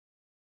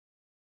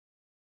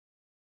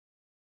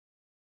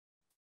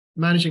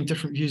managing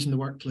different views in the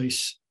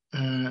workplace.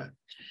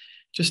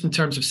 Just in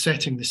terms of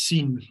setting the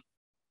scene,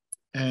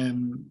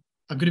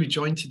 I'm going to be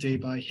joined today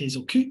by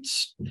Hazel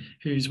Coutts,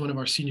 who's one of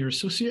our senior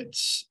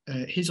associates.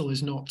 Hazel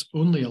is not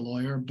only a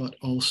lawyer, but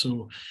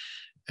also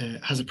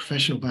has a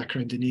professional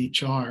background in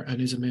HR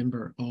and is a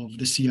member of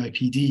the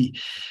CIPD.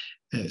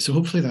 So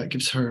hopefully that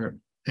gives her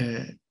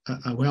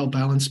a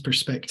well-balanced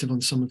perspective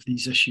on some of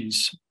these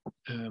issues.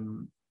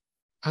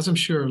 As I'm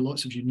sure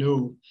lots of you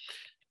know,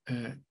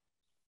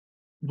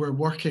 we're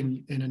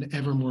working in an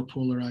ever more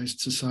polarized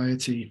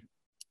society.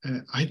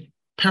 I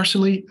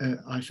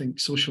think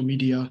social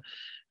media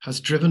has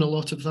driven a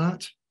lot of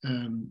that.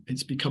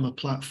 It's become a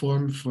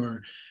platform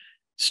for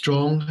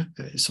strong,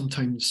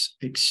 sometimes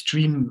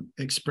extreme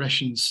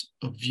expressions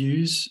of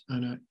views,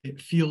 and it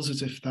feels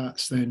as if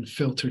that's then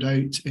filtered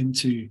out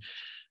into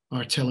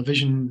our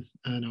television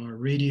and our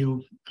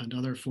radio and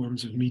other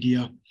forms of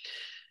media.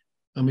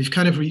 And we've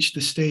kind of reached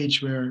the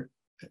stage where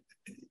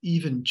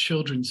even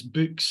children's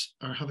books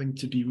are having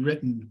to be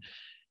written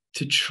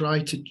to try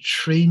to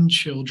train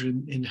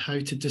children in how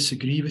to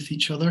disagree with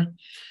each other.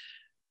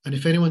 And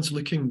if anyone's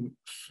looking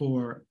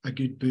for a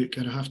good book,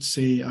 and I have to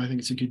say, I think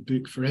it's a good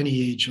book for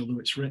any age, although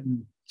it's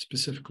written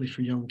specifically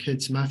for young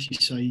kids, Matthew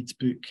Said's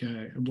book,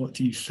 What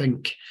Do You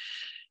Think,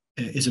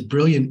 is a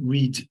brilliant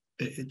read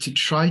to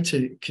try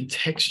to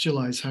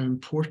contextualize how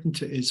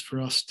important it is for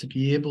us to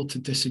be able to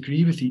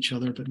disagree with each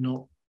other, but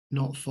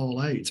not fall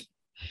out.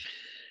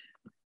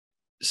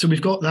 So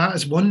we've got that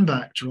as one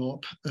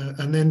backdrop,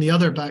 and then the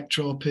other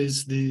backdrop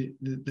is the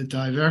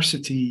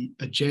diversity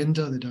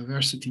agenda, the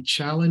diversity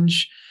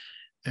challenge.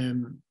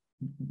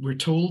 We're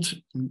told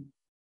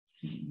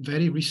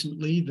very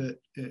recently that,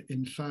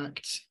 in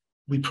fact,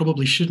 we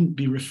probably shouldn't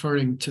be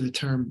referring to the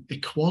term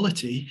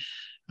equality,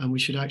 and we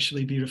should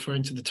actually be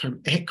referring to the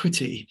term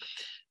equity,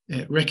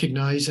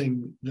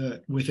 recognizing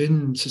that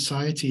within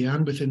society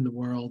and within the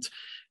world,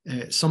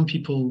 some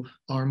people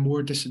are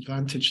more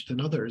disadvantaged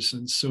than others.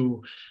 And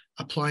so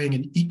applying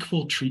an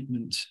equal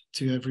treatment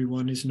to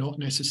everyone is not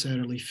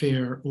necessarily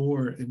fair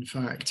or, in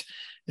fact,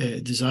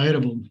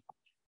 desirable.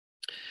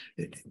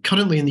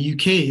 Currently in the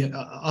UK,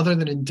 other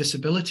than in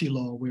disability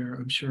law, where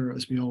I'm sure,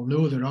 as we all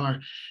know, there are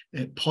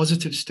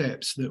positive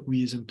steps that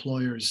we as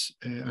employers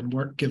and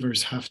work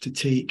givers have to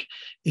take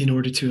in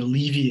order to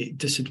alleviate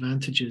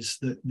disadvantages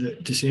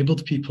that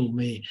disabled people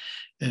may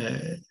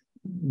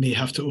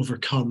have to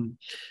overcome.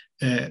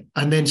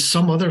 And then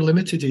some other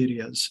limited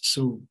areas.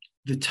 So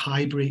the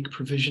tie-break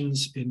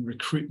provisions in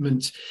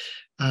recruitment,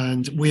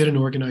 and where an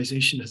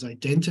organisation has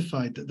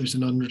identified that there's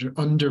an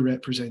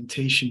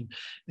underrepresentation,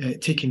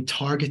 taking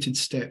targeted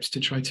steps to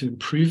try to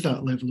improve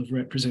that level of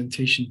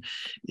representation.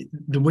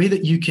 The way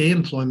that UK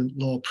employment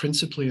law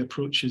principally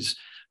approaches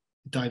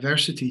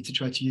diversity, to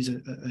try to use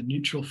a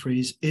neutral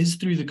phrase, is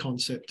through the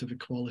concept of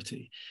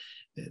equality.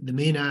 The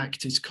main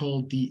act is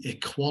called the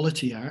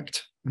Equality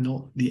Act,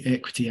 not the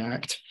Equity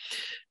Act.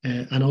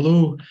 And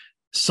although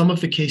some of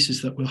the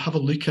cases that we'll have a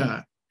look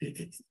at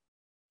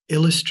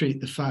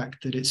illustrate the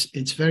fact that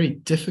it's very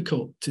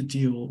difficult to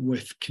deal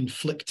with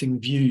conflicting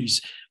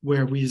views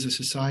where we as a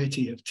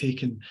society have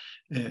taken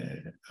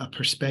a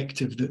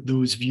perspective that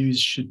those views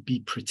should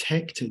be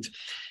protected,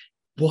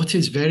 what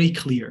is very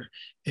clear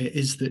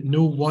is that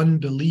no one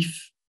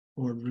belief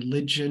or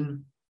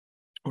religion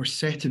or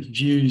set of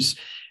views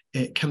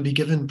can be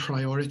given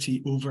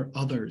priority over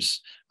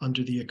others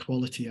under the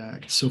Equality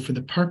Act. So for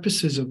the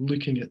purposes of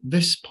looking at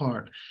this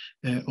part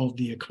of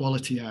the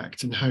Equality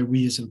Act and how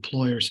we as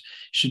employers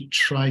should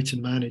try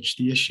to manage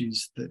the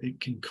issues that it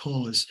can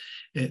cause,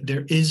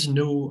 there is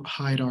no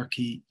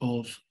hierarchy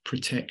of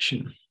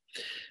protection.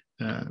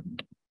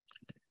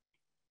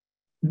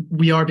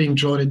 We are being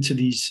drawn into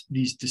these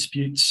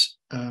disputes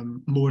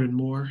more and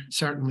more.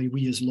 Certainly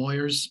we as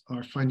lawyers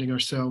are finding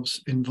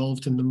ourselves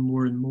involved in them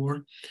more and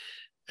more.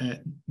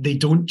 They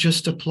don't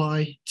just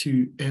apply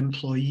to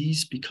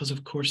employees because,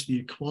 of course, the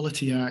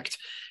Equality Act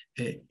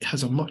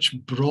has a much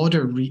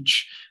broader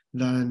reach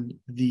than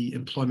the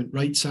Employment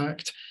Rights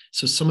Act.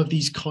 So some of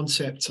these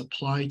concepts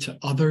apply to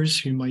others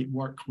who might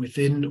work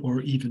within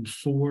or even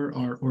for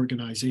our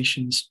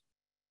organisations.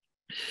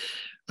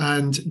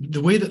 And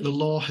the way that the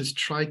law has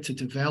tried to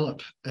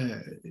develop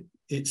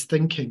its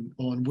thinking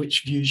on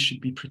which views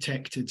should be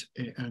protected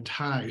and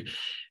how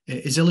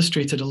is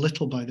illustrated a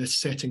little by this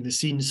setting the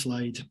scene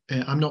slide.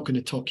 I'm not going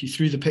to talk you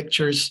through the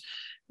pictures.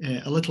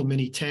 A little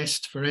mini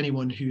test for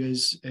anyone who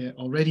is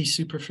already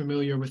super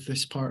familiar with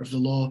this part of the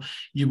law.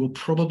 You will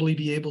probably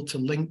be able to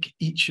link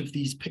each of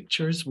these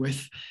pictures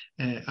with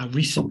a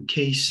recent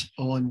case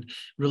on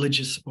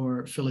religious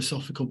or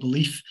philosophical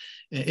belief.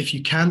 If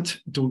you can't,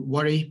 don't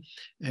worry.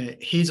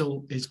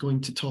 Hazel is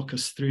going to talk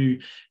us through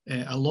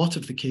a lot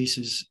of the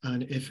cases,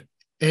 and if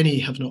any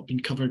have not been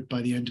covered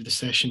by the end of the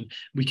session,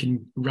 we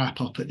can wrap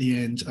up at the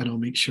end, and I'll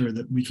make sure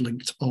that we've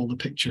linked all the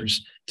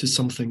pictures to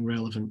something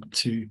relevant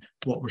to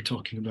what we're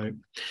talking about.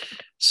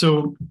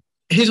 So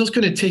Hazel's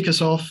going to take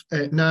us off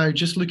now,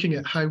 just looking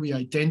at how we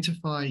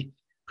identify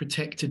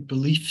protected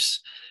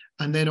beliefs,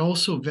 and then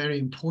also, very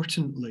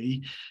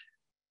importantly,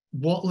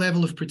 what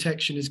level of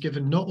protection is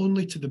given not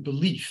only to the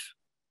belief,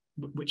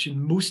 which in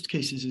most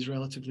cases is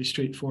relatively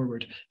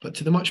straightforward, but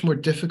to the much more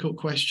difficult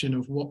question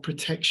of what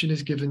protection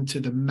is given to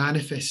the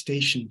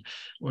manifestation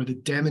or the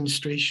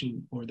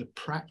demonstration or the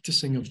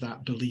practicing of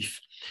that belief,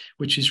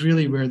 which is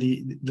really where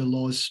the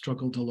laws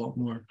struggled a lot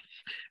more.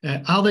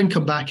 I'll then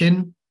come back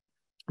in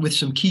with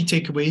some key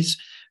takeaways.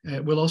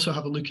 We'll also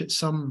have a look at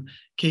some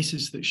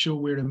cases that show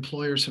where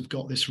employers have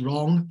got this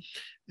wrong.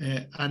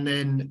 And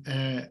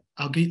then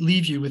I'll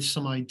leave you with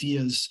some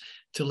ideas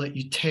to let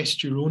you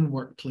test your own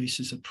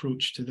workplace's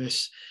approach to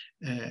this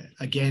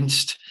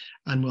against,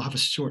 and we'll have a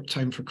short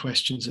time for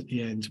questions at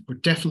the end. We're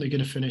definitely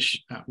going to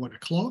finish at 1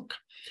 o'clock.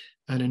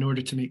 And in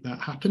order to make that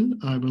happen,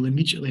 I will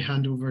immediately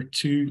hand over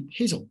to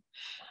Hazel.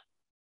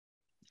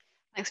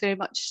 Thanks very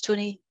much,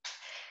 Tony.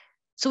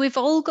 So we've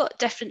all got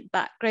different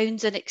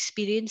backgrounds and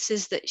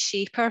experiences that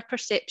shape our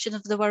perception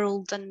of the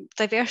world, and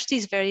diversity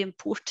is very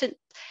important.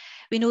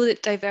 We know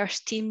that diverse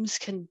teams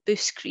can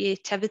boost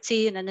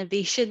creativity and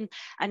innovation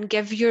and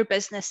give your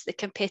business the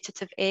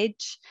competitive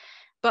edge.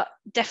 But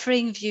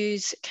differing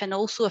views can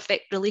also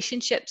affect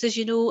relationships, as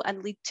you know,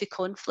 and lead to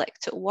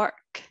conflict at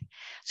work.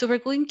 So we're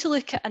going to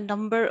look at a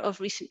number of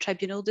recent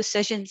tribunal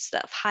decisions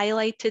that have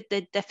highlighted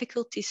the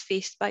difficulties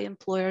faced by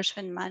employers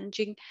when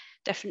managing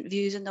different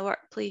views in the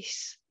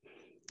workplace.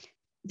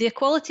 The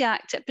Equality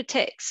Act, it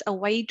protects a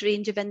wide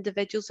range of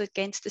individuals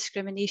against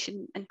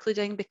discrimination,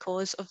 including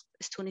because of,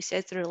 as Tony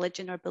says, their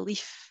religion or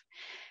belief.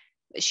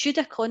 But should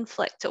a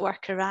conflict at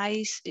work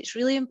arise, it's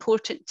really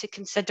important to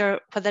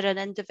consider whether an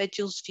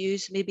individual's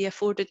views may be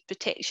afforded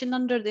protection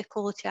under the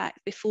Equality Act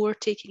before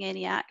taking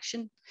any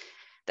action.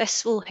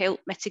 This will help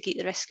mitigate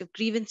the risk of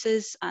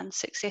grievances and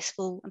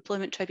successful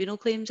employment tribunal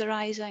claims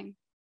arising.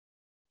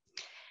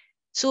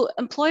 So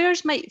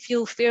employers might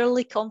feel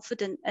fairly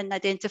confident in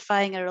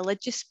identifying a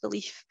religious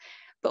belief,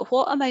 but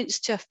what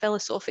amounts to a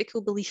philosophical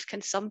belief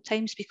can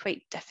sometimes be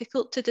quite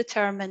difficult to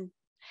determine.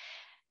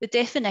 The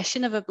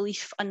definition of a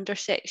belief under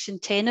Section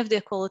 10 of the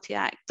Equality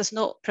Act does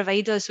not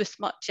provide us with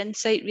much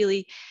insight,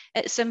 really.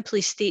 It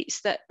simply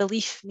states that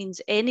belief means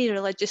any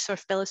religious or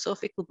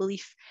philosophical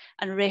belief,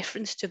 and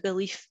reference to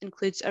belief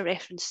includes a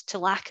reference to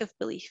lack of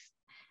belief.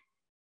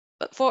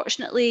 But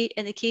fortunately,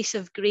 in the case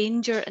of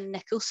Granger and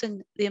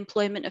Nicholson, the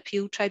Employment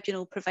Appeal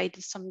Tribunal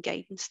provided some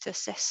guidance to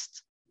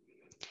assist.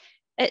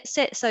 It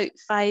sets out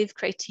 5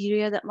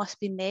 criteria that must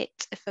be met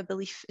if a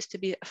belief is to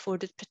be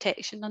afforded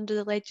protection under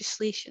the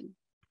legislation.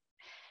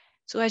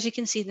 So as you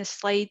can see in the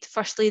slide,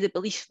 firstly, the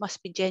belief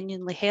must be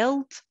genuinely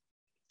held.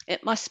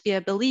 It must be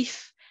a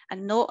belief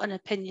and not an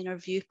opinion or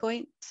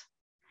viewpoint.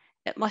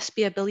 It must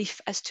be a belief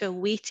as to a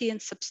weighty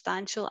and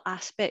substantial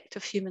aspect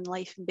of human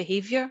life and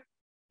behaviour.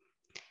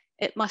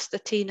 It must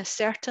attain a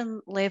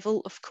certain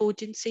level of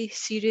cogency,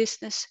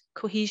 seriousness,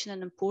 cohesion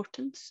and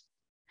importance.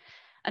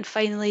 And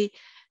finally,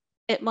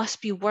 it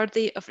must be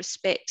worthy of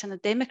respect in a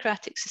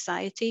democratic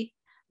society,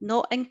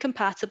 not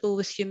incompatible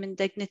with human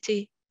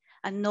dignity,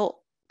 and not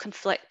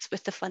conflict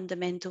with the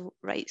fundamental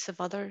rights of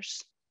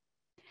others.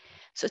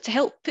 So to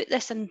help put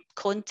this in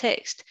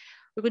context,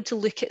 we're going to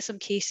look at some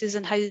cases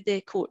and how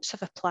the courts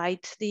have applied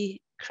the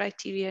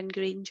criteria in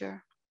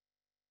Granger.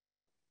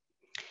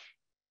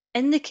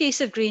 In the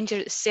case of Granger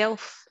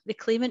itself, the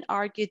claimant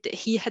argued that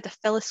he had a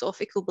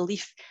philosophical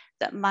belief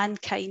that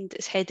mankind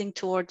is heading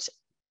towards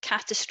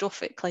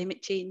catastrophic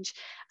climate change,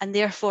 and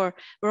therefore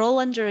we're all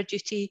under a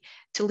duty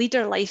to lead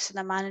our lives in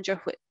a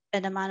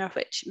manner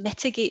which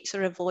mitigates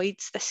or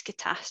avoids this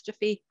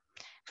catastrophe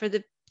for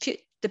the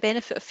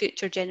benefit of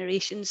future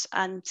generations,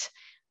 and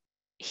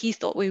he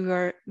thought we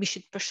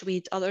should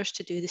persuade others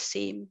to do the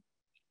same.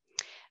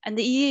 And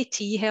the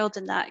EAT held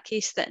in that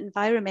case that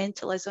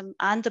environmentalism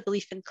and a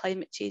belief in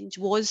climate change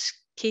was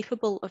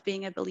capable of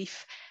being a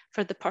belief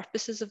for the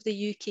purposes of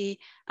the UK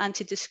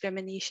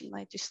anti-discrimination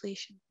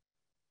legislation.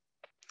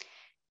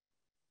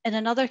 In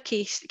another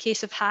case, the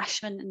case of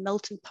Hashman and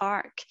Milton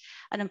Park,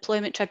 an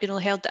employment tribunal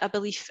held that a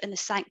belief in the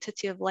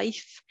sanctity of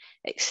life,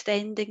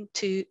 extending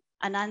to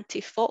an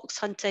anti-fox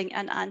hunting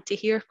and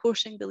anti-hare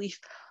coursing belief,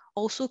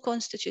 also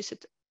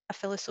constituted a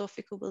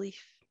philosophical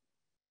belief.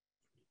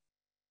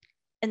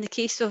 In the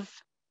case of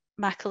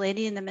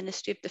McElhenney and the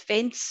Ministry of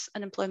Defence,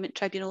 an employment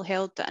tribunal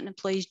held that an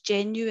employee's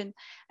genuine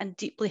and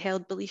deeply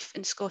held belief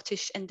in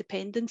Scottish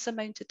independence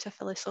amounted to a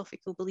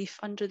philosophical belief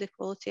under the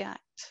Equality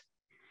Act.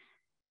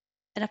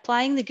 In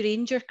applying the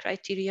Granger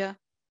criteria,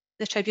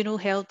 the tribunal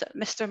held that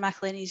Mr.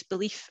 McElhenney's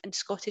belief in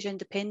Scottish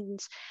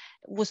independence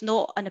was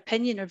not an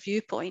opinion or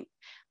viewpoint,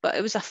 but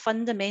it was a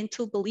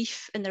fundamental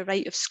belief in the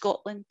right of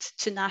Scotland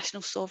to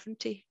national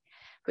sovereignty,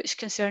 which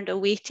concerned a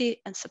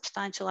weighty and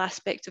substantial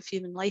aspect of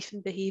human life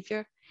and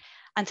behaviour,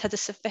 and had a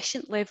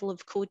sufficient level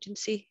of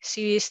cogency,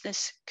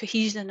 seriousness,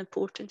 cohesion and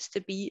importance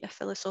to be a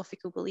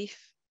philosophical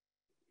belief.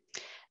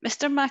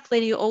 Mr.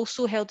 McElhenney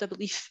also held a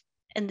belief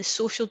in the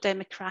social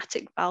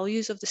democratic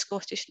values of the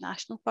Scottish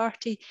National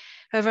Party.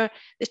 However,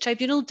 the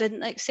tribunal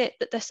didn't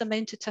accept that this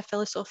amounted to a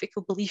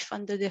philosophical belief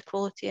under the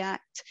Equality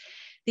Act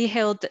they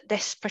held that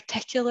this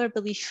particular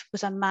belief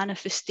was a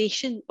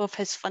manifestation of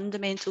his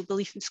fundamental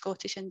belief in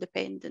Scottish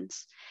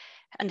independence,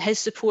 and his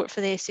support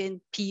for the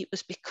SNP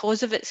was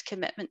because of its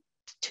commitment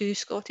to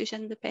Scottish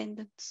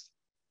independence.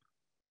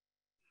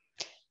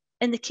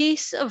 In the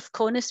case of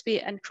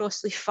Conisbee and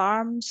Crossley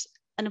Farms,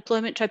 an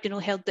employment tribunal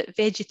held that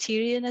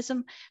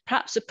vegetarianism,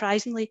 perhaps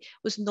surprisingly,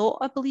 was not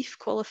a belief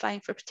qualifying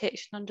for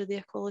protection under the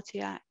Equality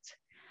Act.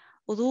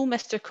 Although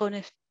Mr.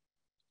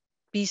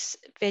 Conisbee's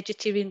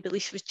vegetarian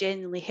belief was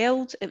genuinely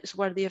held, it was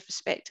worthy of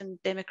respect in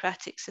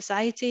democratic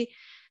society,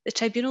 the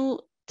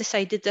tribunal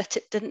decided that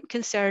it didn't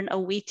concern a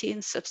weighty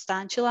and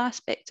substantial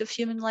aspect of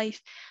human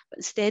life, but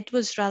instead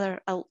was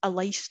rather a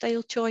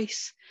lifestyle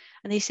choice.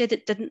 And they said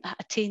it didn't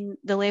attain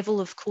the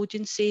level of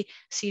cogency,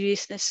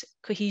 seriousness,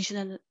 cohesion,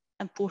 and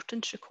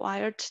importance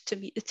required to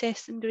meet the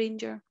test in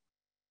Granger.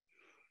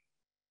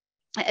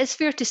 It is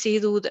fair to say,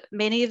 though, that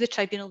many of the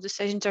tribunal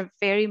decisions are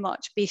very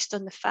much based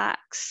on the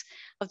facts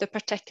of the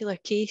particular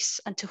case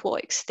and to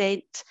what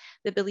extent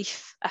the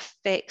belief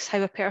affects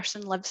how a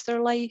person lives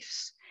their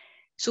lives.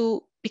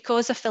 So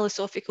because a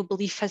philosophical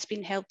belief has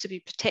been held to be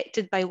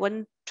protected by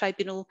one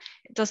tribunal,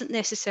 it doesn't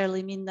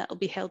necessarily mean that it will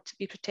be held to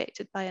be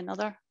protected by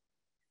another.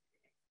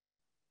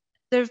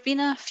 There have been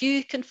a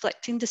few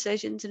conflicting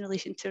decisions in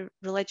relation to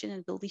religion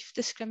and belief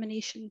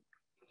discrimination.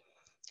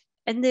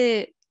 In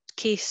the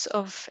case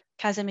of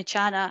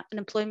Kazimichana, an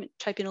employment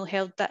tribunal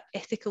held that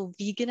ethical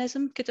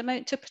veganism could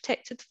amount to a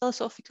protected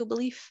philosophical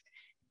belief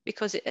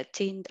because it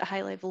attained a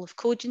high level of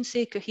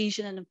cogency,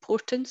 cohesion, and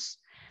importance.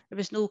 There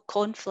was no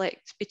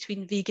conflict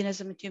between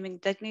veganism and human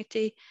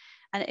dignity,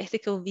 and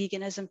ethical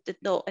veganism did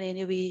not in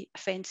any way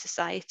offend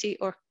society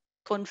or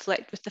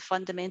conflict with the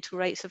fundamental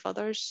rights of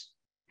others.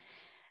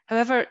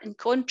 However, in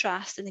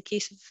contrast, in the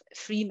case of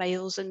 3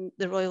 miles and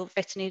the Royal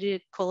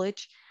Veterinary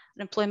College,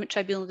 an employment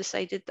tribunal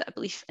decided that a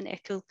belief in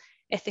ethical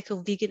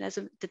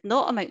veganism did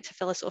not amount to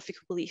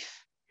philosophical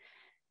belief.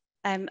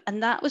 And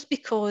that was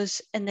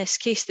because in this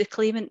case, the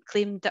claimant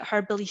claimed that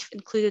her belief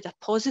included a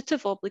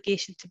positive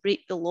obligation to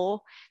break the law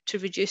to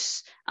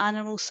reduce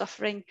animal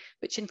suffering,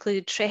 which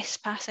included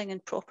trespassing in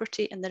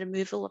property and the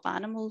removal of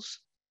animals.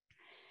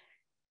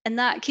 In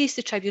that case,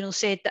 the tribunal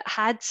said that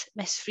had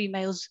Miss 3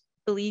 miles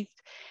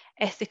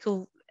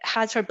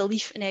had her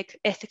belief in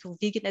ethical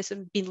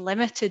veganism been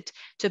limited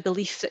to a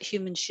belief that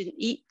humans shouldn't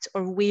eat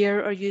or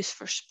wear or use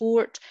for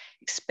sport,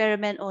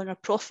 experiment on or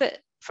profit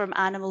from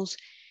animals,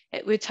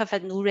 it would have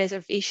had no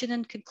reservation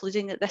in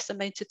concluding that this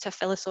amounted to a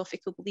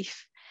philosophical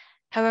belief.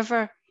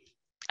 However,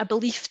 a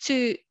belief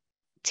to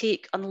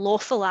take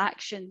unlawful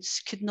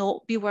actions could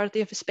not be worthy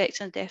of respect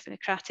in a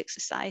democratic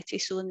society.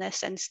 So in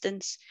this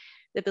instance,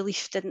 the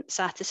belief didn't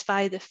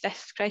satisfy the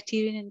 5th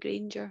criterion in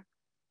Granger.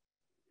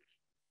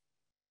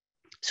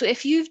 So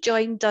if you've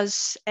joined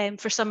us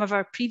for some of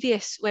our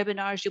previous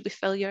webinars, you'll be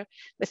familiar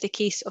with the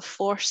case of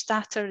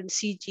Forstater and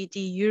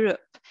CGD Europe.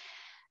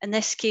 In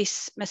this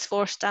case, Ms.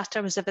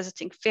 Forstater was a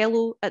visiting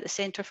fellow at the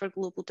Centre for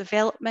Global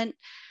Development.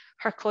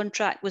 Her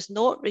contract was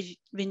not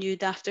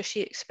renewed after she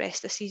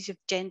expressed a series of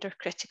gender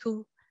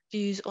critical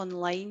views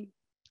online.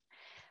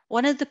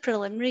 One of the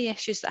preliminary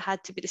issues that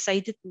had to be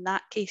decided in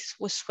that case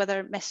was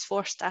whether Ms.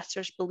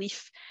 Forstater's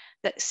belief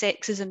that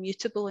sex is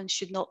immutable and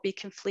should not be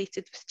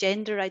conflated with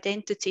gender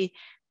identity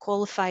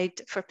qualified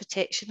for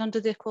protection under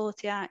the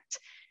Equality Act.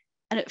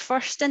 And at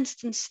first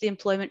instance, the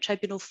Employment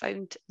Tribunal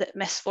found that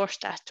Ms.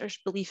 Forstater's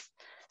beliefs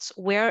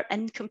were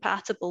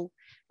incompatible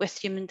with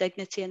human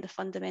dignity and the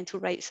fundamental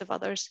rights of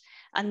others,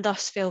 and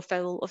thus fell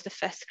foul of the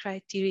 5th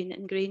criterion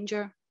in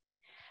Granger.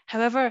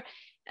 However,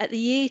 at the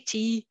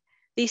EAT,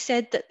 they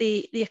said that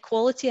the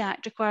Equality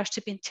Act requires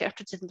to be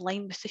interpreted in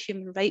line with the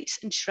human rights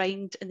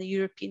enshrined in the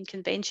European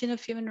Convention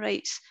of Human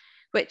Rights,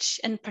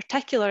 which in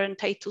particular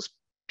entitles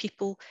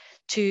people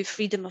to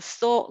freedom of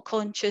thought,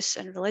 conscience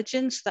and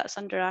religion, so that's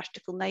under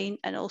Article 9,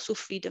 and also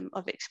freedom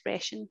of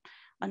expression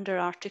under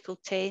Article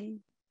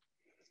 10.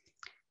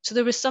 So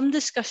there was some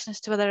discussion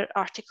as to whether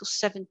Article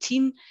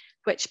 17,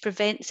 which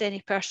prevents any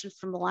person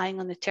from relying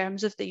on the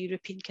terms of the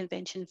European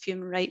Convention of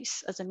Human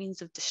Rights as a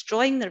means of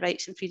destroying the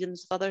rights and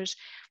freedoms of others,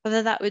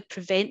 whether that would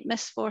prevent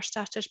Ms.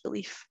 Forstater's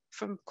belief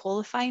from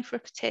qualifying for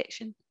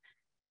protection.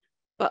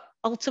 But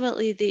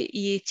ultimately, the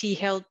EAT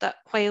held that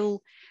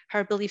while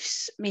her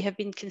beliefs may have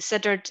been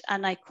considered,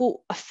 and I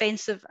quote,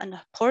 offensive and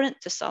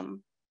abhorrent to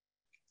some,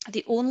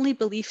 the only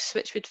beliefs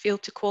which would fail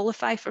to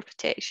qualify for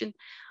protection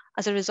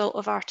as a result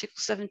of Article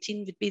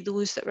 17 would be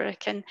those that were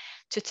akin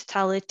to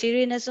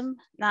totalitarianism,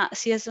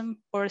 Nazism,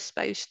 or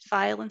espoused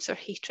violence or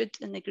hatred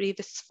in the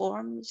gravest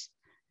forms.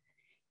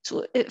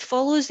 So it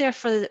follows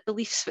therefore that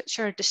beliefs which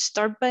are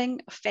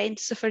disturbing,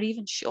 offensive, or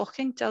even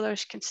shocking to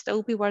others can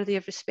still be worthy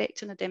of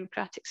respect in a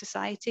democratic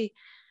society,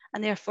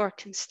 and therefore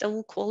can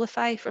still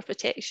qualify for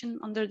protection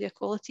under the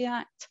Equality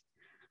Act.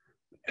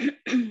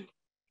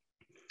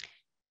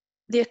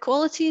 The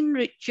Equality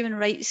and Human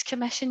Rights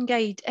Commission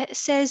guide, it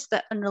says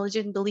that on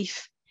religion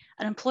belief,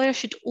 an employer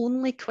should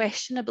only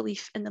question a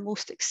belief in the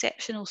most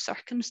exceptional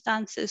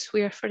circumstances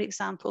where, for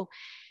example,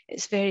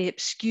 it's very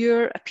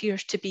obscure,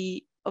 appears to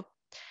be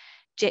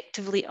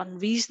objectively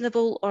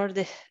unreasonable, or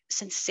the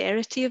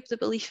sincerity of the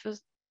belief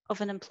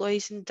of an employee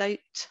is in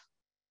doubt.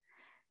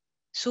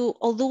 So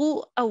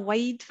although a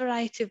wide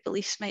variety of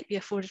beliefs might be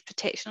afforded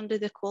protection under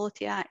the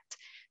Equality Act,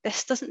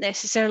 this doesn't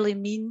necessarily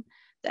mean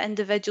that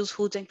individuals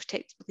holding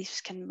protected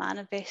beliefs can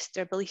manifest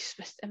their beliefs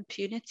with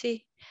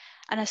impunity.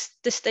 And a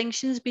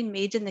distinction has been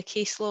made in the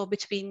case law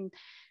between,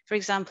 for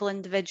example,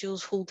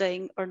 individuals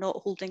holding or not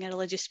holding a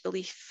religious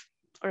belief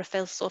or a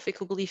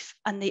philosophical belief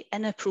and the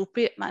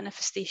inappropriate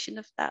manifestation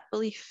of that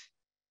belief.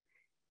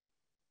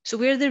 So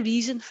where the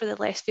reason for the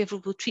less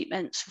favourable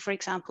treatment, so for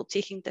example,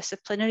 taking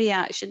disciplinary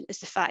action, is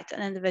the fact that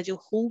an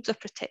individual holds a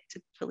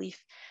protected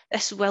belief,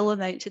 this will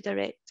amount to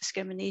direct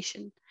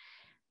discrimination.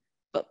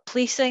 But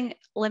placing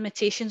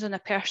limitations on a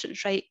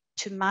person's right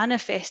to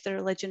manifest their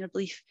religion or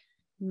belief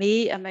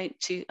may amount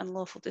to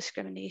unlawful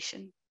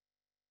discrimination.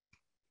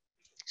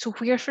 So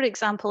where, for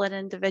example, an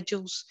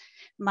individual's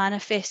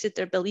manifested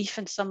their belief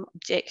in some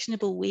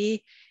objectionable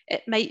way,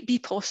 it might be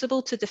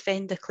possible to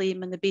defend the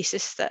claim on the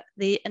basis that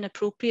the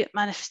inappropriate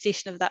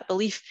manifestation of that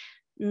belief,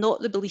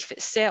 not the belief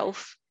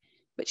itself,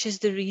 which is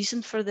the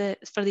reason for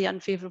the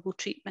unfavourable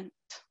treatment.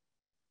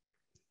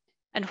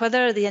 And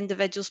whether the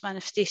individual's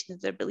manifestation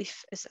of their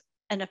belief is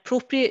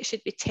inappropriate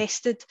should be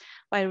tested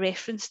by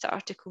reference to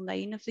Article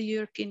 9 of the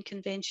European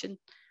Convention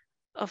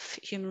of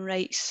Human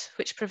Rights,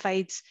 which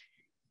provides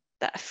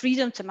that a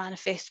freedom to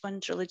manifest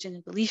one's religion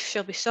and belief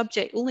shall be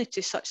subject only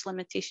to such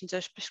limitations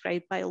as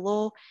prescribed by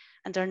law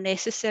and are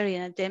necessary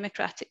in a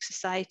democratic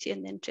society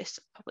in the interest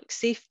of public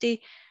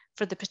safety,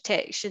 for the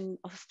protection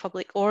of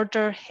public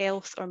order,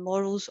 health or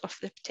morals, or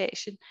for the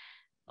protection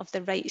of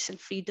the rights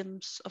and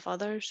freedoms of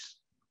others.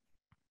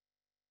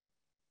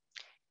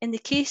 In the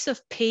case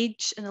of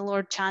Page and the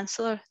Lord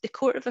Chancellor, the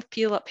Court of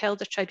Appeal upheld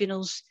the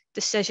tribunal's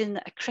decision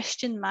that a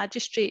Christian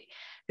magistrate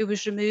who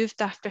was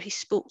removed after he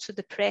spoke to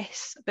the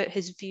press about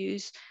his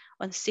views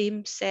on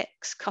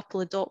same-sex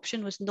couple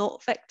adoption was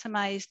not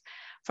victimised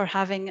for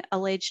having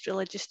alleged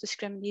religious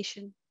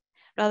discrimination.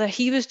 Rather,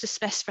 he was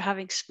dismissed for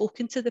having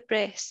spoken to the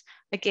press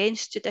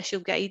against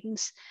judicial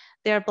guidance,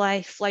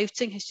 thereby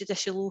flouting his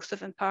judicial oath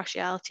of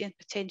impartiality and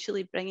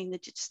potentially bringing the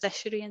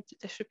judiciary into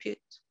disrepute.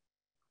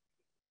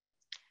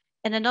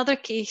 In another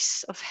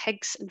case of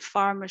Higgs and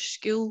Farmer's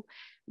School,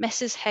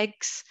 Mrs.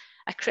 Higgs,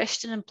 a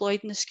Christian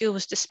employed in the school,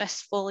 was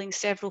dismissed following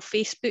several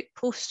Facebook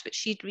posts which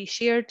she'd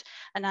reshared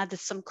and added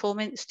some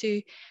comments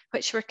to,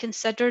 which were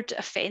considered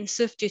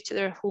offensive due to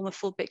their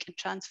homophobic and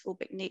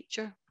transphobic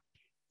nature.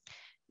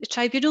 The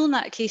tribunal in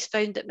that case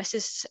found that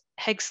Mrs.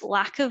 Higgs'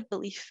 lack of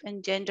belief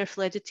in gender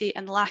fluidity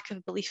and lack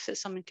of belief that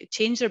someone could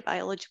change their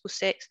biological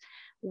sex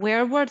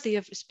were worthy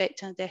of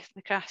respect in a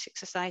democratic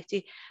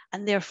society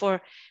and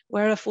therefore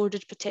were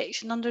afforded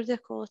protection under the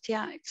Equality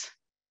Act.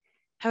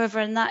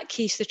 However, in that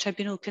case, the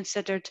tribunal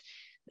considered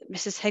that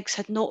Mrs. Higgs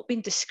had not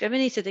been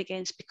discriminated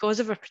against because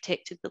of her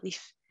protected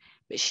belief,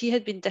 but she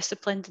had been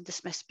disciplined and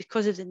dismissed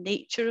because of the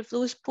nature of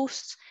those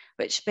posts,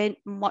 which went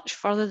much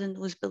further than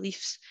those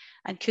beliefs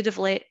and could have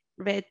led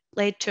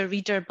to a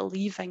reader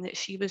believing that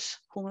she was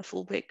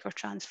homophobic or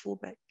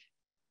transphobic.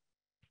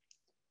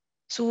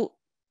 So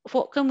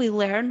what can we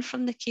learn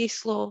from the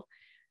case law?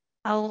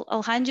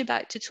 I'll hand you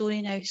back to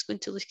Tony now, who's going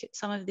to look at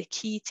some of the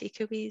key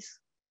takeaways.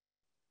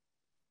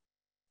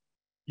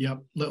 Yeah,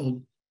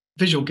 little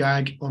visual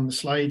gag on the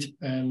slide.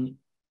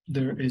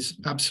 There is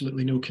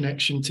absolutely no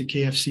connection to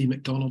KFC,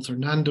 McDonald's or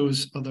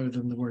Nando's other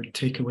than the word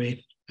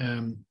takeaway,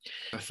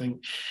 I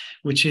think,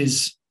 which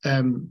is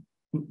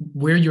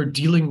where you're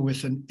dealing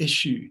with an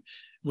issue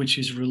which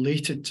is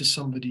related to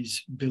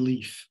somebody's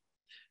belief.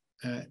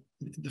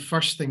 The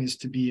first thing is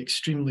to be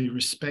extremely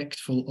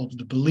respectful of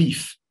the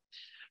belief,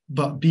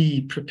 but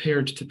be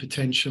prepared to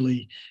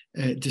potentially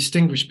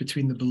distinguish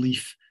between the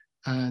belief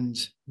and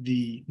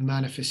the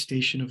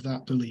manifestation of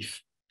that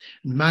belief.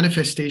 And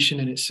manifestation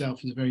in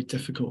itself is a very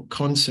difficult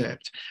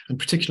concept, and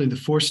particularly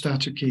the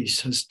Forstater case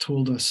has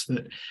told us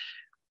that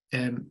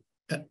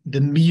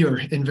the mere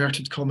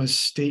inverted commas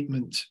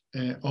statement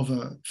of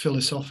a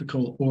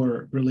philosophical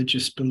or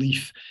religious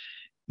belief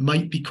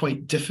might be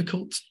quite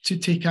difficult to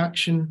take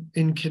action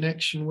in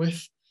connection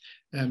with.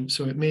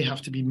 So it may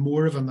have to be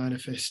more of a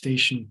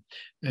manifestation,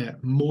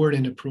 more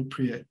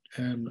inappropriate,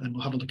 and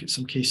we'll have a look at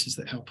some cases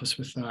that help us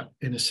with that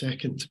in a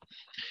second.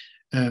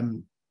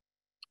 And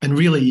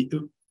really,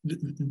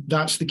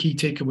 that's the key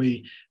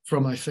takeaway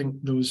from, I think,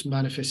 those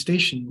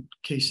manifestation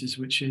cases,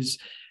 which is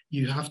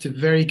you have to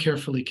very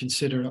carefully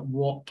consider at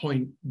what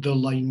point the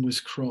line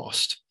was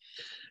crossed.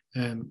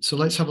 So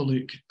let's have a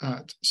look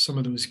at some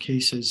of those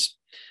cases.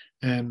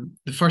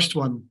 The first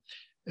one,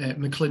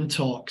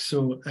 McClintock.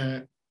 So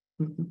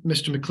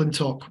Mr.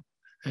 McClintock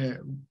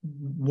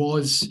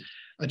was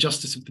a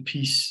justice of the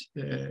peace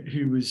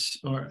who was,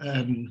 or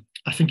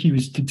I think he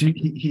was to do.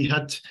 He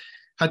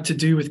had to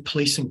do with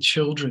placing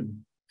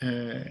children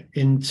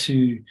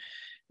into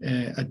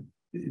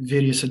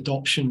various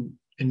adoption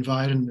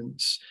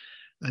environments,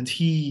 and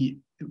he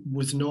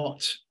was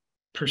not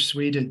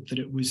persuaded that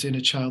it was in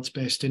a child's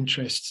best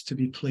interests to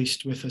be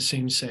placed with a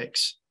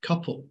same-sex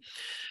couple.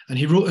 And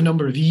he wrote a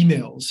number of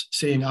emails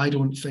saying, I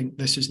don't think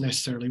this is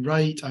necessarily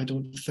right. I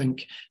don't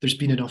think there's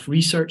been enough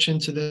research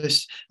into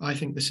this. I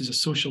think this is a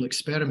social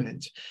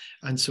experiment.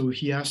 And so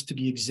he asked to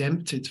be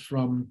exempted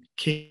from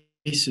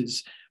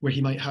cases where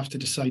he might have to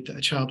decide that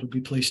a child would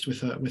be placed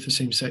with a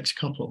same-sex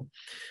couple.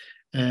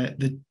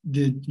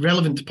 The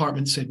relevant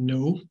department said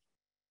no.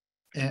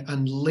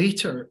 And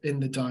later in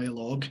the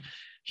dialogue,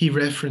 he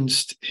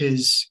referenced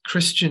his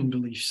Christian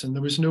beliefs, and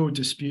there was no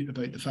dispute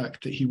about the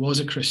fact that he was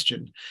a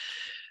Christian.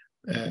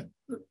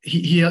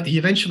 He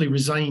eventually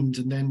resigned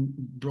and then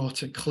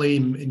brought a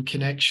claim in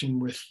connection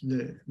with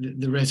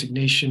the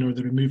resignation or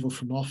the removal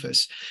from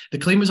office. The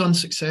claim was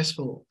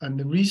unsuccessful, and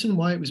the reason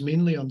why it was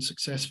mainly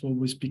unsuccessful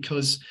was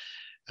because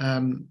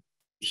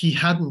he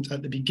hadn't,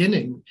 at the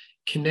beginning,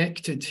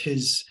 connected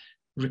his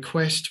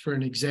request for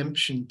an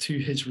exemption to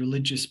his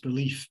religious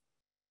belief.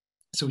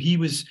 So he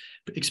was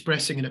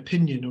expressing an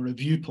opinion or a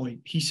viewpoint.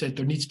 He said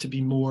there needs to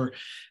be more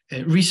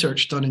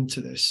research done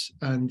into this,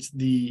 and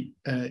the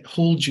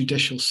whole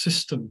judicial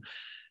system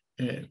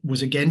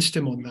was against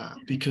him on that,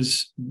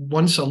 because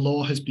once a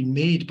law has been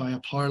made by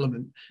a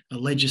parliament, a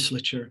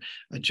legislature,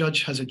 a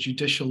judge has a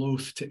judicial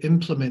oath to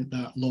implement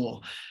that law.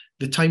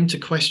 The time to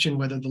question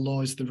whether the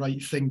law is the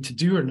right thing to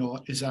do or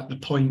not is at the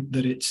point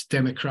that it's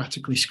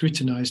democratically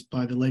scrutinized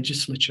by the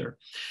legislature.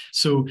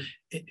 So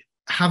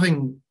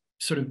having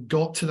sort of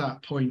got to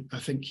that point, I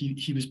think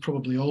he was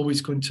probably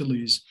always going to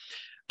lose.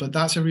 But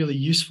that's a really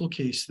useful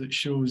case that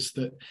shows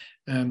that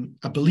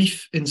a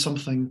belief in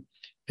something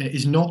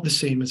is not the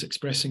same as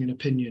expressing an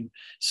opinion.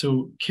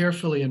 So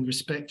carefully and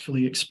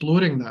respectfully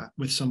exploring that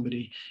with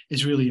somebody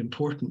is really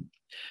important.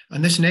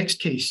 And this next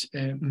case,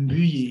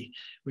 Mbuyi,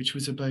 which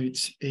was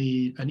about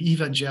an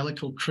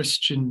evangelical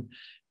Christian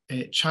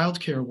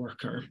childcare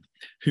worker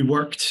who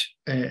worked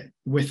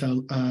with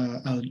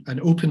an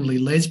openly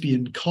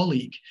lesbian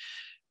colleague.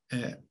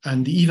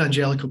 And the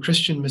evangelical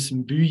Christian, Miss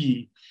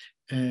Mbuyi,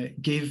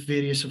 gave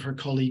various of her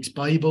colleagues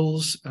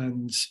Bibles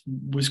and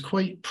was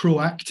quite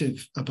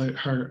proactive about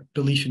her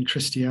belief in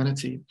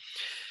Christianity.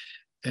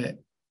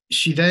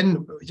 She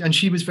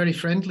was very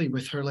friendly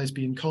with her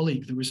lesbian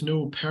colleague. There was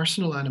no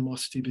personal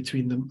animosity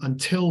between them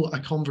until a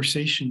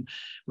conversation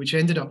which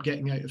ended up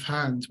getting out of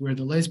hand, where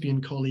the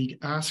lesbian colleague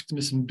asked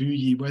Miss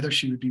Mbuyi whether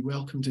she would be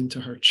welcomed into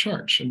her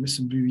church. And Miss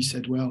Mbuyi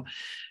said, well,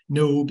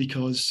 no,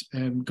 because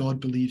God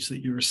believes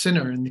that you're a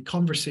sinner. And the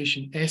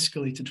conversation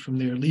escalated from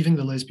there, leaving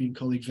the lesbian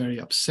colleague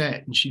very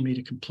upset, and she made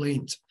a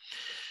complaint.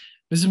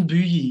 Miss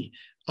Mbuyi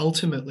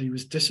ultimately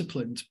was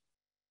disciplined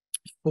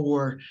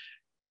for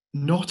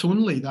not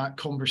only that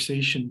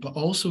conversation, but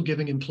also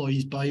giving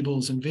employees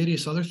Bibles and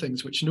various other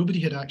things which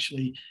nobody had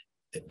actually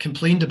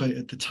complained about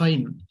at the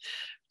time.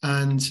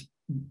 And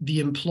the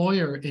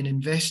employer, in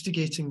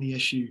investigating the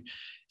issue,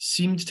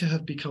 seemed to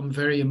have become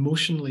very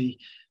emotionally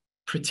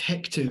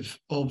protective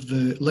of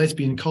the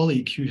lesbian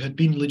colleague, who had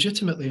been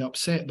legitimately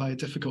upset by a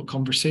difficult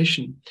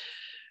conversation.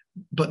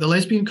 But the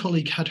lesbian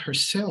colleague had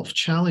herself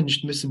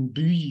challenged Miss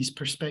Mbuyi's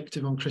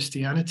perspective on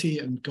Christianity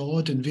and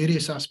God and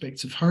various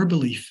aspects of her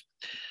belief.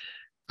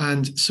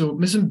 And so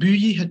Ms.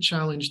 Mbuyi had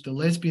challenged the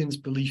lesbian's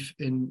belief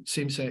in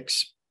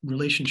same-sex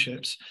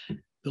relationships.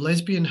 The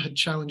lesbian had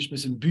challenged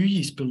Ms.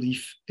 Mbuyi's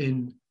belief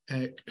in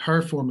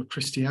her form of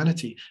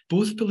Christianity.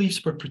 Both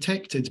beliefs were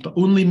protected, but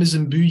only Ms.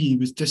 Mbuyi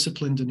was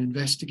disciplined and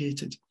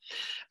investigated.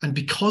 And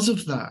because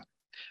of that,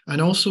 and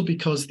also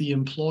because the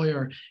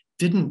employer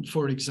didn't,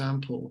 for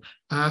example,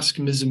 ask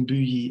Ms.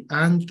 Mbuyi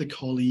and the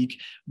colleague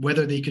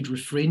whether they could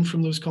refrain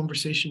from those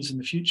conversations in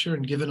the future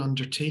and give an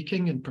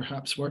undertaking and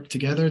perhaps work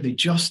together. They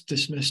just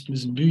dismissed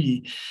Ms.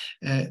 Mbuyi.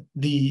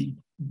 The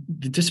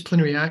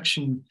disciplinary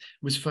action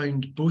was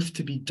found both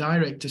to be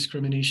direct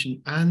discrimination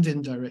and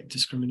indirect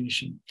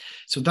discrimination.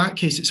 So that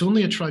case, it's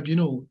only a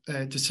tribunal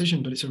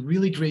decision, but it's a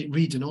really great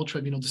read, and all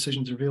tribunal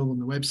decisions are available on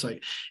the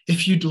website.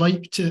 If you'd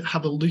like to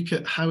have a look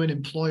at how an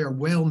employer,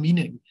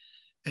 well-meaning,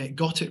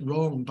 got it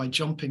wrong by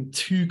jumping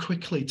too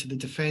quickly to the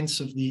defense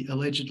of the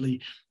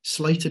allegedly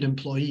slighted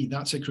employee,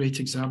 that's a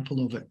great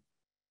example of it.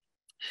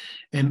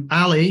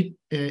 Ali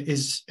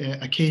is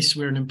a case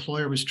where an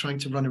employer was trying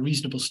to run a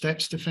reasonable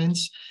steps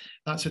defense.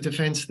 That's a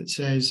defense that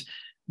says,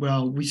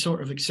 well, we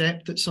sort of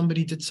accept that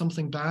somebody did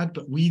something bad,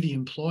 but we, the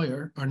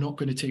employer, are not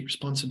going to take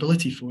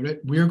responsibility for it.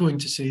 We're going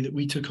to say that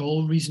we took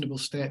all reasonable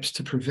steps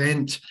to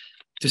prevent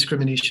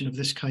discrimination of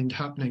this kind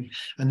happening.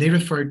 And they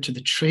referred to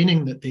the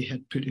training that they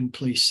had put in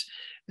place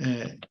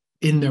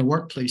in their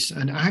workplace.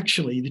 And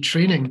actually, the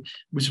training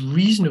was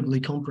reasonably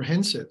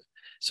comprehensive.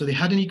 So they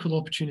had an equal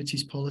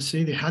opportunities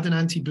policy, they had an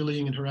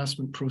anti-bullying and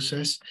harassment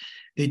process,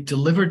 they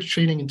delivered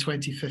training in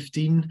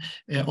 2015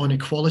 on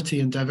equality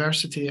and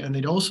diversity, and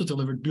they'd also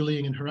delivered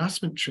bullying and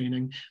harassment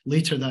training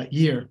later that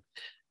year.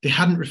 They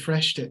hadn't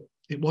refreshed it.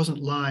 It wasn't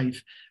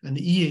live. And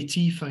the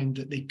EAT found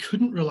that they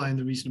couldn't rely on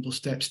the reasonable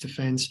steps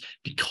defense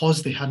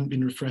because they hadn't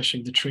been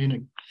refreshing the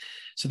training.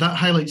 So that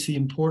highlights the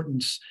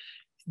importance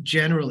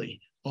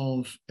generally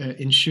of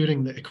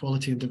ensuring that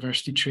equality and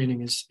diversity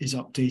training is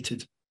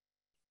updated.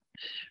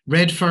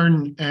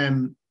 Redfern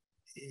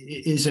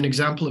is an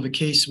example of a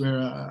case where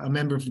a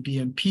member of the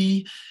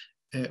BNP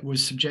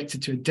was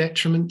subjected to a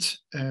detriment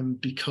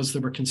because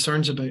there were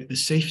concerns about the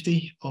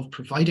safety of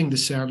providing the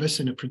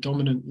service in a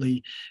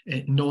predominantly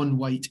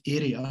non-white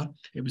area.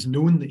 It was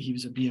known that he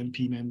was a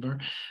BNP member,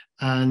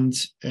 and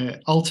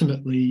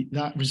ultimately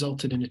that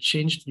resulted in a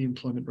change to the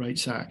Employment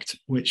Rights Act,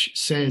 which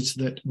says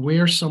that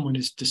where someone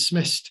is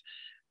dismissed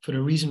for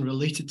a reason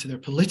related to their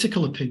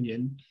political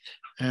opinion,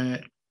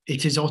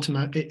 it is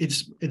automatic.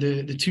 It's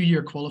the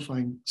 2-year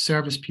qualifying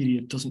service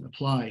period doesn't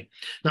apply.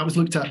 That was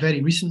looked at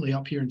very recently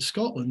up here in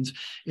Scotland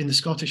in the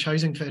Scottish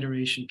Housing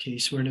Federation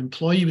case, where an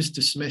employee was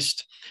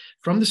dismissed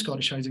from the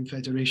Scottish Housing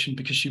Federation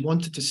because she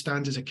wanted to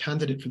stand as a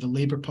candidate for the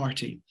Labour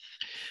Party.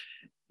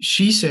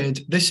 She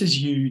said, "This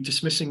is you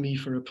dismissing me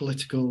for a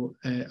political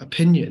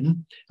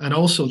opinion," and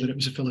also that it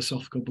was a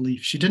philosophical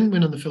belief. She didn't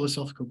win on the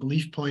philosophical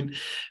belief point,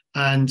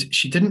 and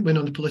she didn't win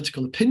on the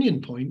political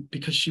opinion point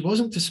because she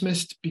wasn't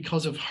dismissed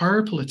because of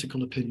her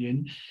political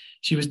opinion.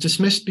 She was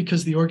dismissed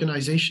because the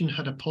organisation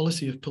had a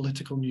policy of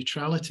political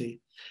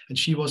neutrality, and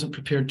she wasn't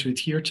prepared to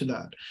adhere to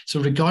that.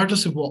 So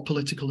regardless of what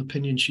political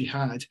opinion she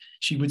had,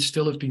 she would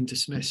still have been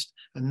dismissed,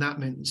 and that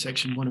meant that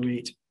Section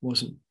 108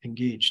 wasn't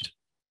engaged.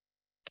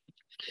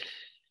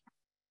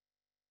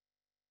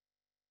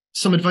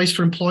 Some advice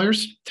for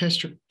employers: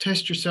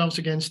 test yourselves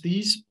against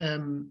these.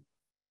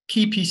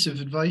 Key piece of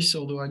advice,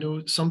 although I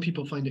know some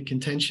people find it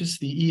contentious,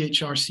 the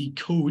EHRC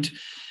code,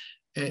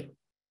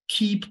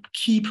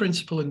 key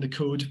principle in the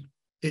code,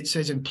 it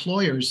says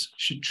employers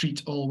should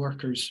treat all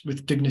workers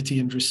with dignity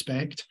and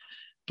respect.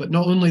 But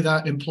not only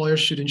that, employers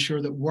should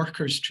ensure that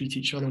workers treat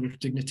each other with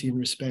dignity and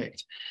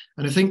respect.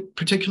 And I think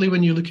particularly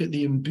when you look at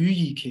the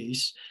Mbuyi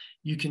case,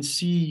 you can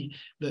see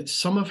that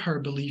some of her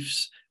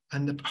beliefs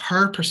and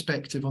her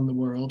perspective on the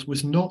world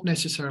was not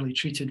necessarily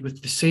treated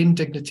with the same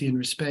dignity and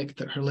respect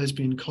that her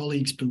lesbian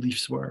colleagues'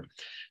 beliefs were.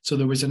 So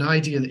there was an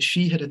idea that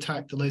she had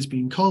attacked the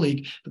lesbian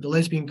colleague, but the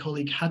lesbian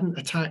colleague hadn't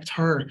attacked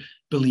her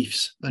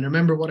beliefs. And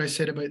remember what I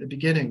said about at the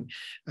beginning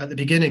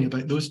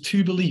about those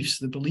two beliefs,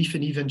 the belief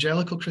in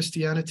evangelical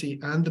Christianity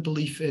and the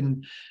belief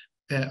in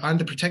and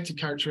the protected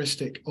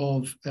characteristic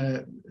of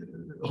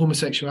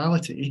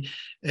homosexuality,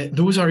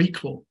 those are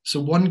equal. So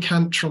one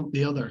can't trump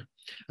the other.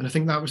 And I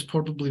think that was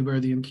probably where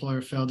the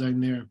employer fell down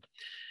there.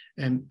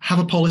 Have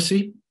a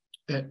policy,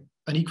 an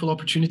equal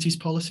opportunities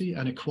policy,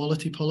 an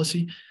equality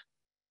policy,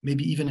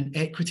 maybe even an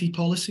equity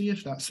policy,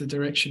 if that's the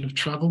direction of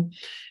travel.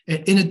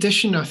 In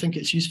addition, I think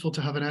it's useful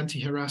to have an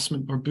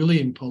anti-harassment or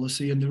bullying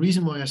policy. And the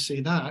reason why I say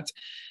that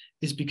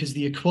is because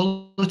the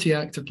Equality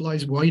Act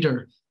applies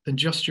wider than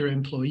just your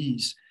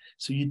employees.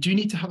 So you do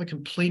need to have a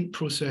complaint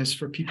process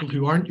for people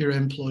who aren't your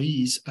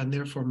employees and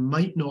therefore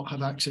might not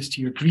have access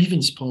to your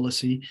grievance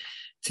policy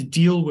to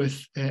deal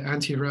with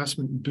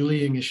anti-harassment and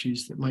bullying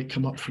issues that might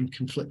come up from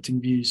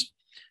conflicting views.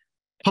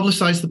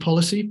 Publicize the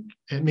policy,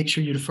 make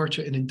sure you refer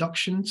to it in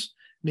inductions,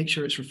 make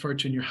sure it's referred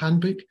to in your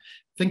handbook.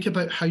 Think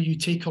about how you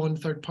take on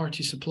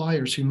third-party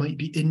suppliers who might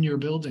be in your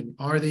building.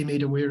 Are they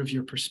made aware of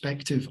your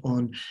perspective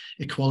on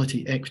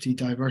equality, equity,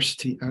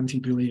 diversity,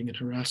 anti-bullying and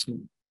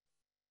harassment?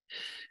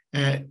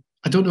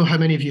 I don't know how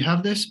many of you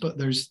have this, but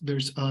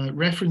there's a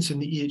reference in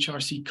the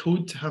EHRC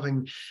code to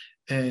having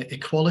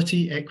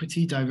equality,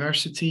 equity,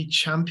 diversity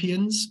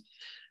champions.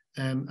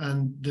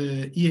 And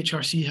the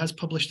EHRC has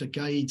published a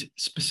guide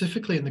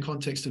specifically in the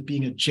context of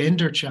being a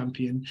gender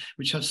champion,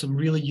 which has some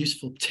really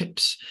useful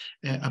tips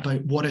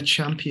about what a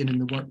champion in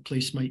the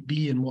workplace might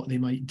be and what they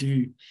might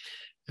do.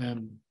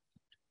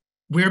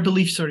 Where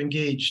beliefs are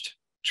engaged,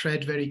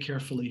 tread very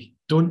carefully.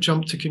 Don't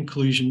jump to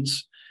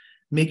conclusions.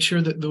 Make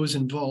sure that those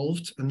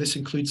involved, and this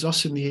includes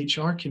us in the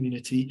HR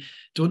community,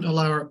 don't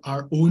allow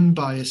our own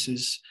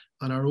biases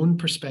and our own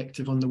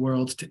perspective on the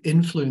world to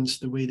influence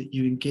the way that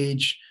you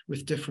engage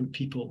with different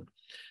people.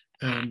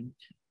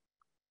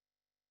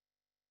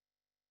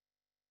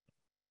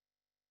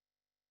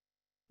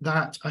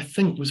 That, I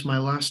think, was my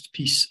last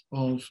piece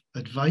of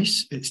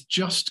advice. It's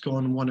just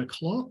gone 1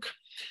 o'clock.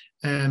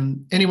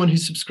 Anyone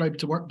who's subscribed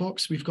to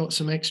Workbox, we've got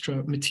some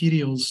extra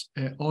materials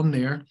on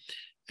there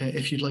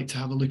if you'd like to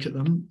have a look at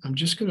them. I'm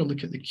just going to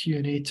look at the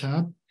Q&A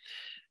tab.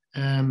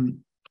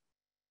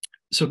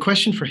 So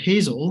question for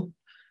Hazel.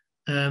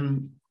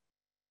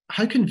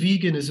 How can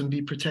veganism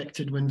be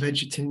protected when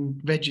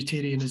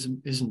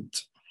vegetarianism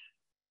isn't?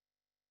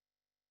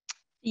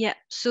 Yeah,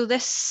 so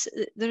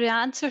the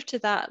answer to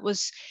that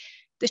was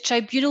the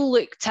tribunal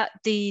looked at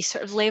the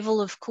sort of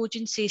level of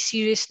cogency,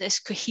 seriousness,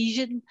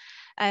 cohesion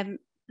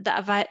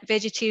that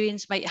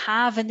vegetarians might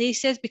have, and they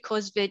said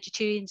because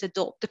vegetarians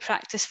adopt the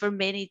practice for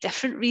many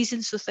different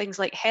reasons, so things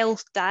like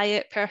health,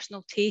 diet,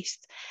 personal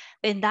taste,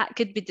 then that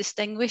could be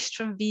distinguished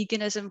from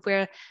veganism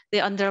where the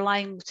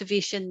underlying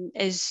motivation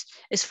is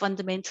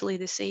fundamentally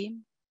the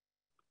same.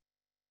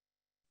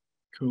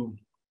 Cool.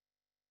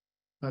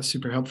 That's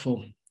super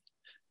helpful.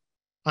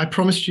 I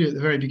promised you at the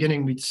very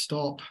beginning we'd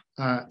stop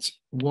at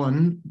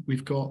 1.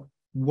 We've got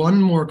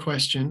one more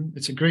question.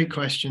 It's a great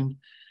question.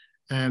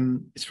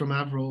 It's from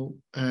Avril.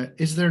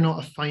 Is there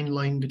not a fine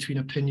line between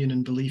opinion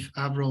and belief?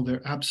 Avril,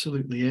 there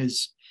absolutely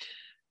is.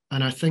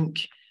 And I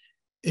think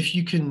if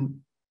you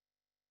can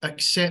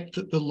accept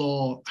that the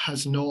law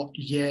has not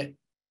yet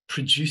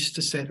produced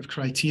a set of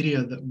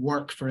criteria that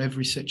work for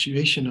every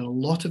situation, and a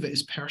lot of it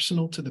is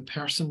personal to the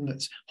person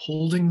that's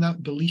holding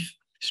that belief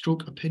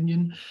stroke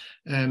opinion,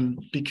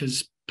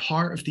 because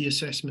part of the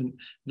assessment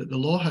that the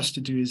law has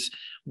to do is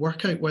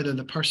work out whether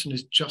the person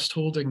is just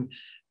holding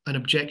an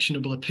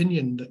objectionable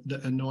opinion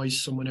that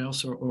annoys someone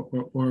else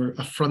or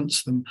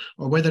affronts them,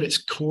 or whether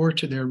it's core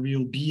to their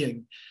real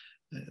being.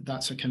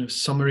 That's a kind of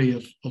summary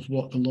of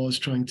what the law is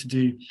trying to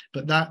do.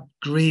 But that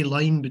grey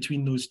line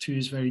between those two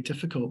is very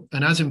difficult.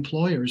 And as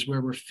employers,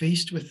 where we're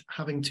faced with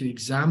having to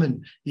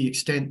examine the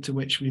extent to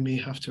which we may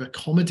have to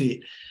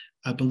accommodate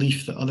a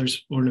belief that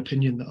others, or an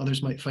opinion that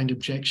others might find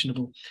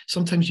objectionable,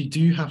 sometimes you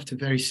do have to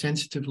very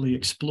sensitively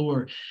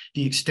explore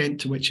the extent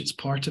to which it's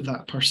part of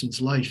that person's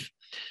life.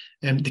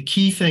 The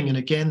key thing, and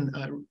again,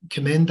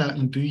 commend that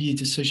Mbuyi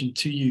decision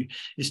to you,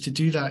 is to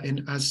do that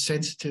in as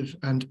sensitive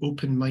and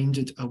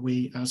open-minded a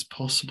way as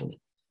possible.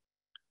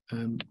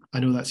 I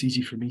know that's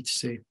easy for me to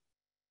say.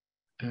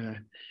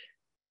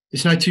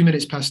 It's now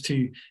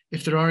 2:02.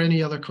 If there are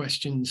any other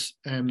questions,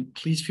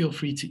 please feel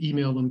free to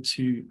email them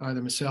to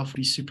either myself. It'd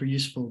be super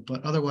useful.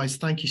 But otherwise,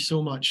 thank you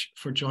so much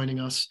for joining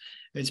us.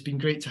 It's been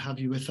great to have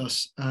you with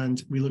us,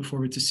 and we look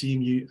forward to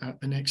seeing you at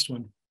the next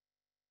one.